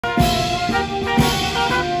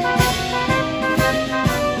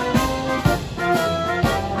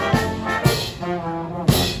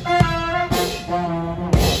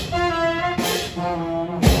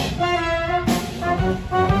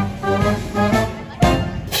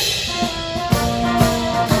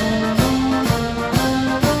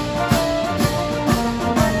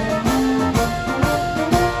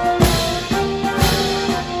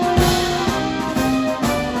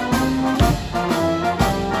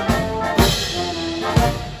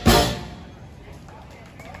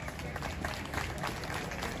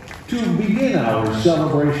To begin our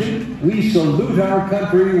celebration, we salute our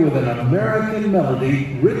country with an American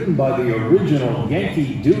melody written by the original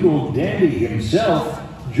Yankee Doodle dandy himself,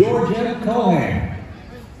 George M. Cohan.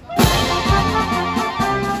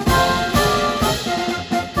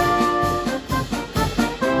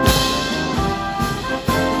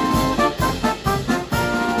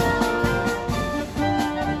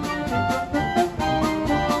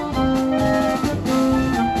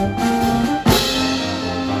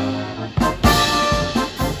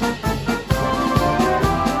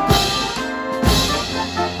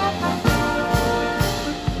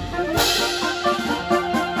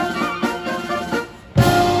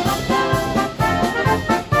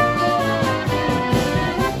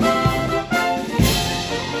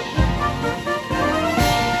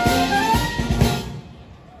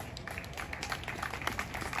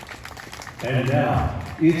 And now,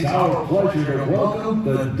 it's our pleasure to welcome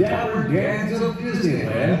the Dapper Dans of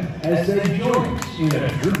Disneyland as they join us in a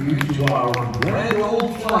tribute to our grand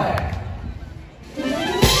old flag.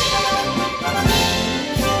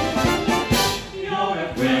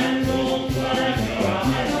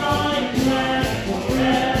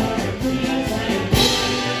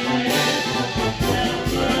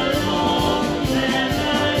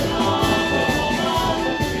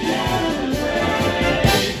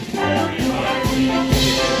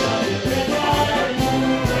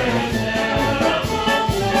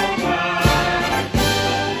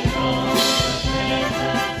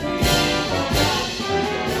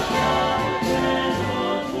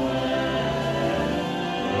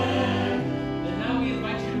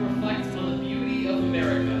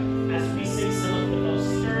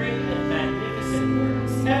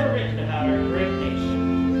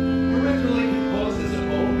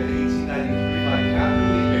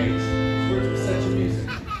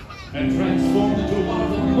 And transformed into one of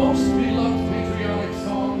the most beloved patriotic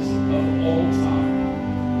songs of all time.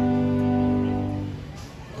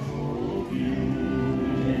 Oh,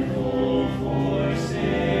 beautiful for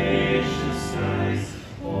spacious skies,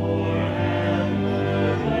 forever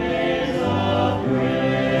blaze of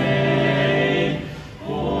grain,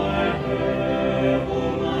 for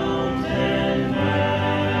purple mountain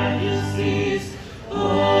majesties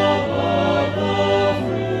above the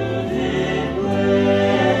fruited plain.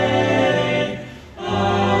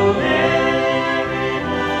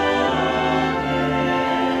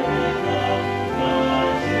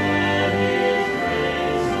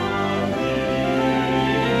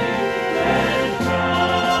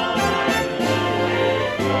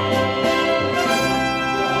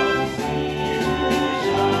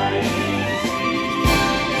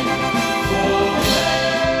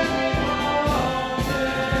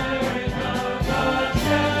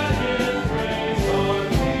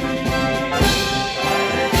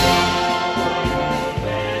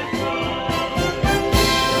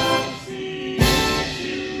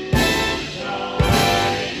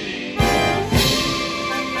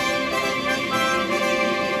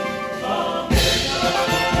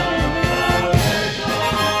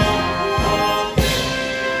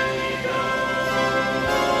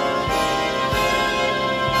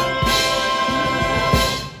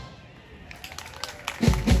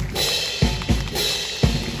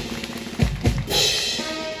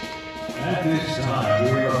 At this time, we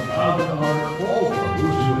are proud to honor all those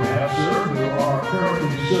who have served or are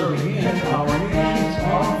currently serving in our nation's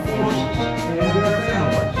armed forces and their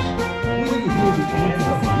families. We include the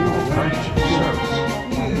anthem of your branch of service.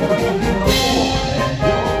 We invite you to the Lord and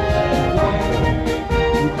yours and Whitehall,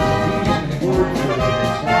 who convenes in words that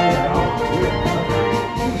inspire our great country.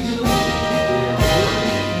 We salute their courage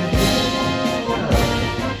and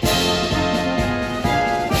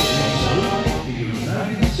We salute the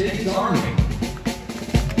United States Army.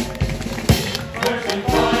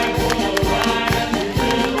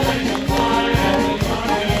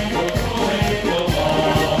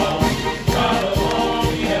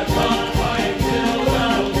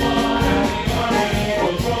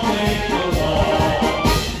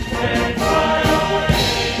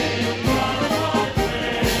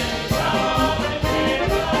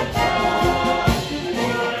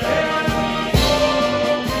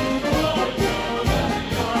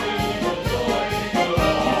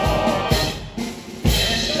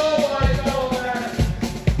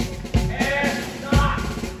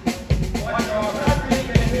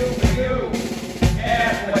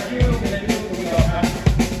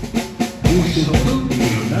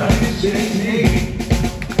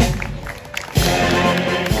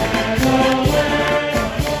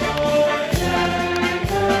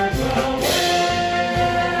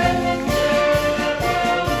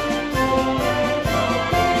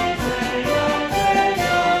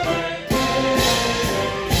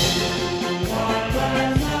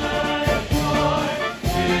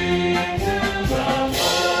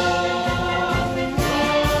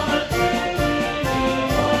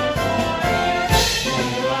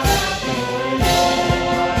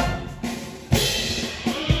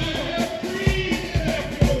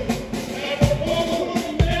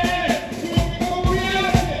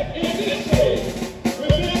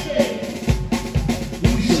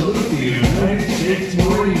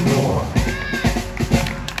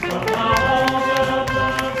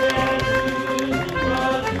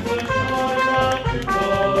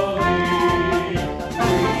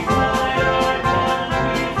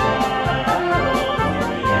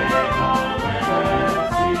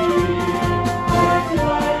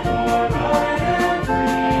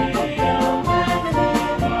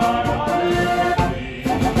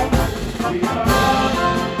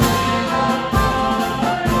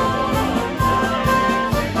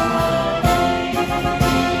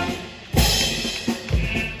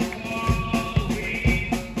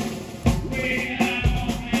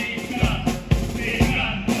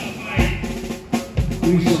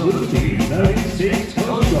 We salute the United States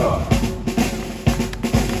Coast Guard.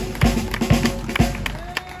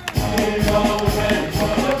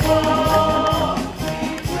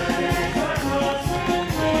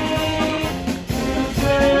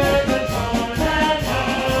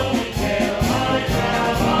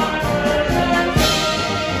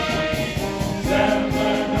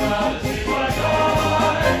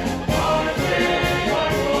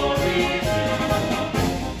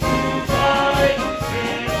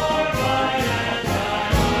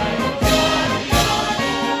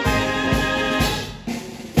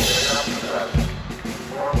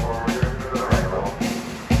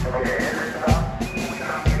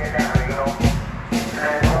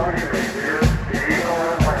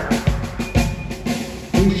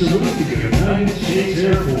 We salute the United States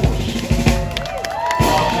Air Force.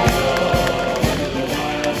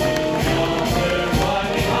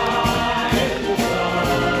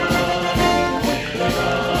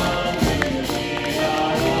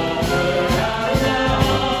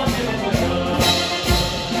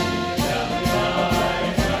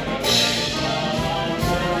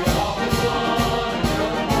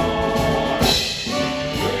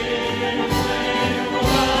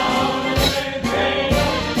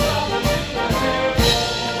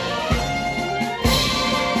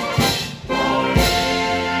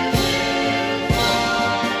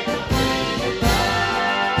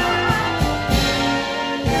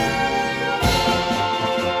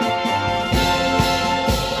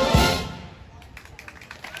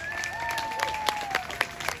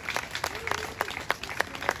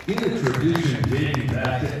 In a tradition dating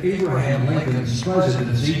back to Abraham Lincoln's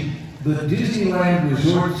presidency, the Disneyland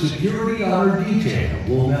Resort Security Honor Detail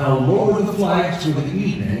will now lower the flags for the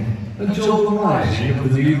evening until the rising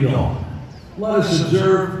of the new dawn. Let us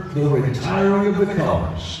observe the retiring of the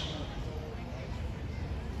colors.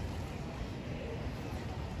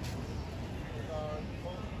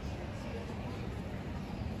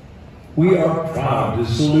 We are proud to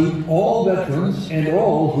salute all veterans and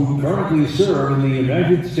all who currently serve in the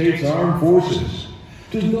United States Armed Forces.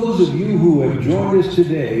 To those of you who have joined us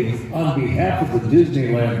today, on behalf of the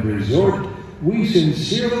Disneyland Resort, we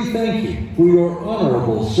sincerely thank you for your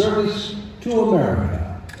honorable service to America.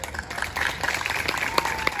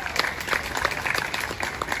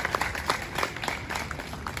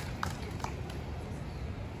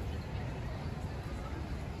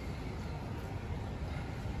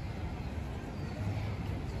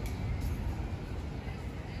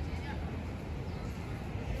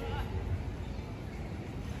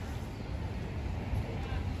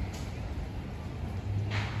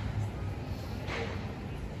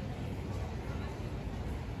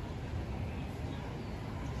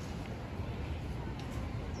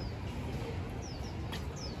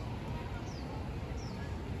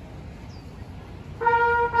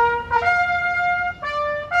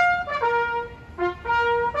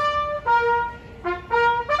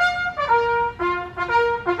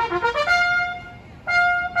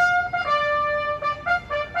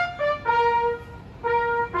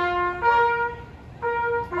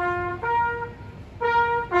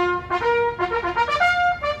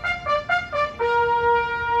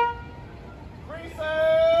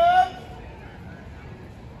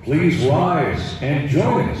 Please rise and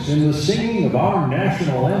join us in the singing of our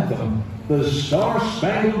national anthem, the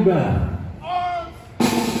Star-Spangled Banner.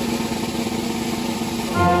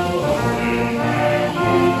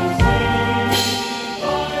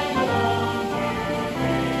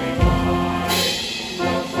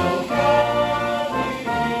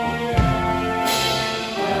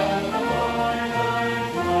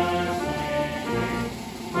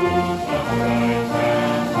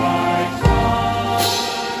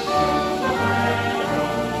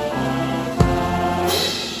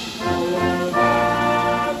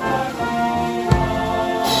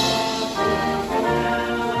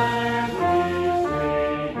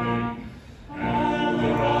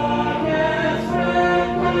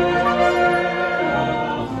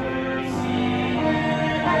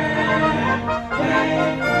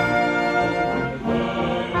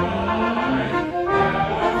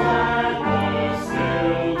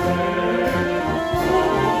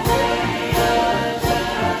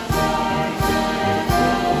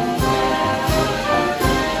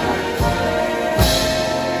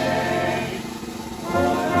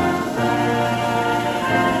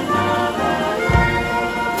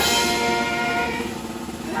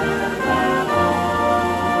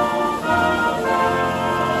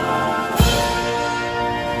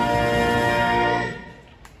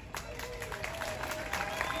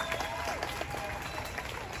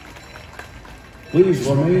 Please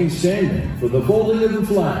remain standing for the folding of the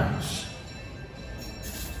flags.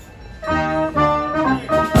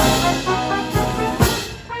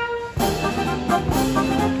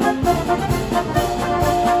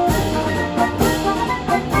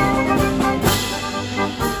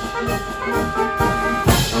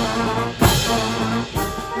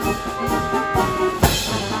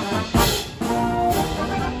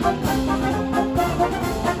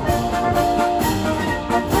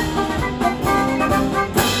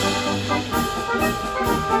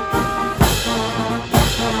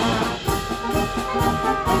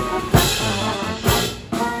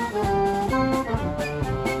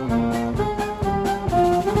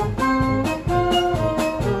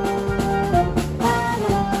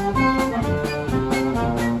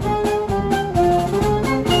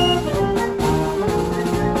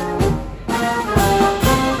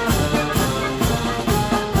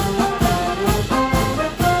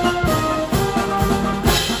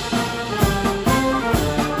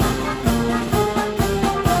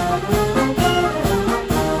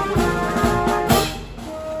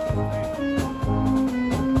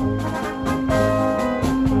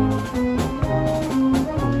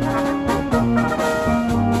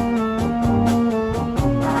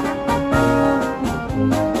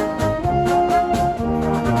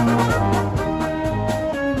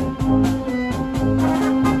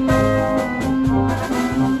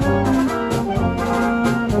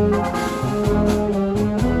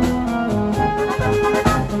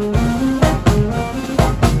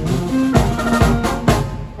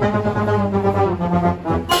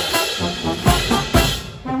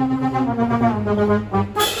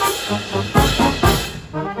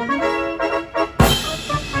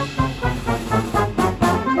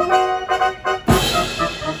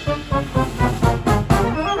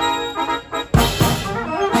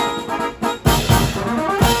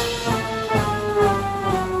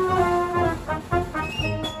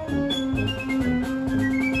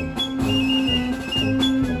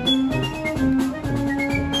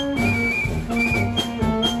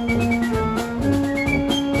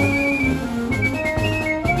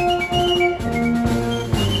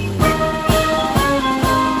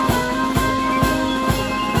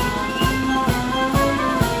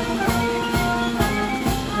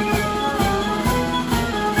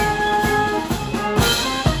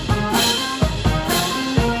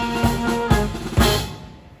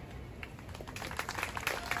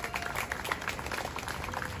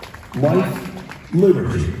 life,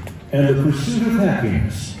 liberty, and the pursuit of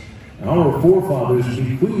happiness. Our forefathers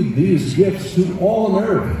bequeathed these gifts to all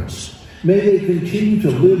Americans. May they continue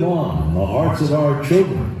to live on in the hearts of our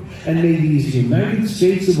children, and may these United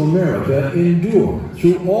States of America endure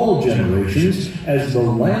through all generations as the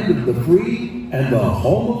land of the free and the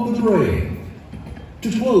home of the brave.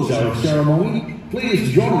 To close our ceremony,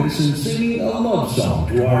 please join us in singing a love song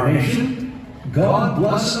to our nation. God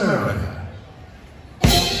bless America.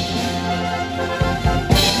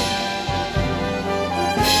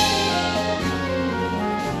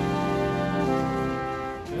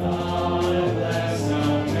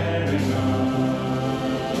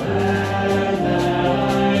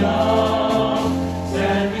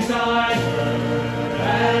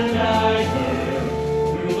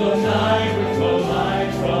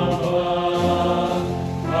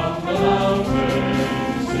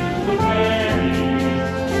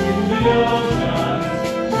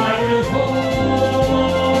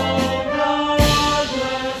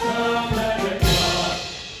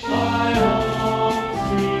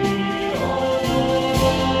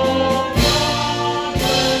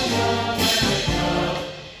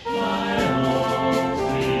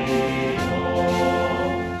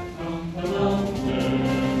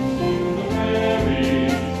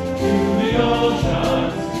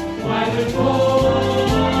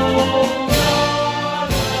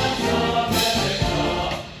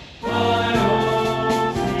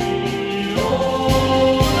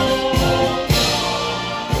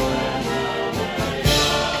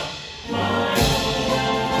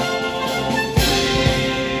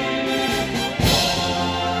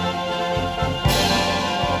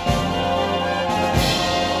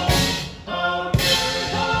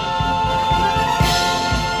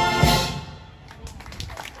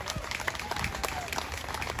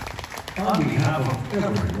 On behalf of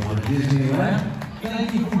everyone at Disneyland,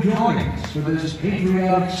 thank you for joining us for this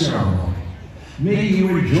patriotic ceremony. May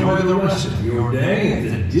you enjoy the rest of your day at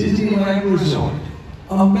the Disneyland Resort,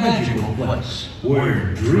 a magical place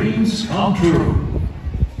where dreams come true.